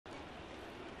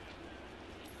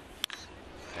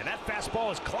That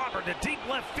fastball is clobbered to deep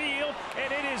left field,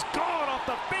 and it is gone off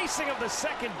the facing of the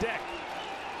second deck.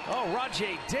 Oh,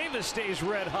 Rajai Davis stays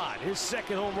red hot. His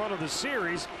second home run of the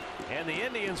series, and the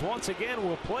Indians once again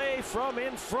will play from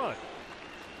in front.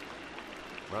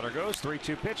 Runner goes,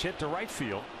 3-2 pitch hit to right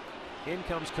field. In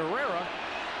comes Carrera.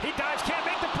 He dives, can't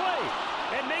make the play.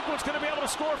 And Naquin's going to be able to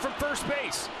score from first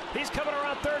base. He's coming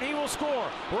around third, he will score.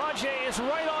 Rajai is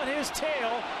right on his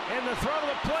tail, and the throw to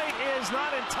the plate is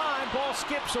not in time. Ball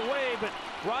skips away, but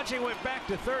Rajai went back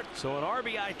to third. So an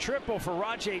RBI triple for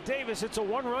Rajai Davis. It's a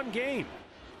one-run game.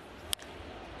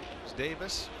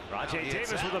 Davis. Rajai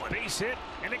Davis with a base hit,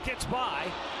 and it gets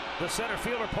by the center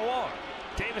fielder Pilar.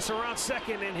 Davis around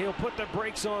second, and he'll put the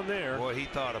brakes on there. Boy, he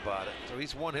thought about it. So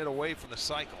he's one hit away from the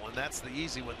cycle, and that's the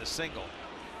easy one, the single.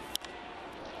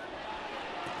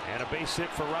 And a base hit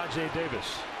for Rajai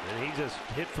Davis, and he just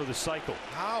hit for the cycle.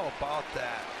 How about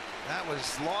that? That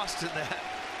was lost in that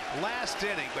last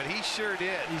inning, but he sure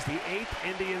did. He's the 8th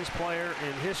Indians player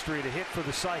in history to hit for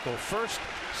the cycle. First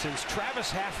since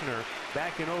Travis Hafner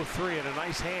back in '03, and a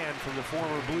nice hand from the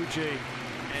former Blue Jay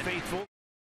faithful.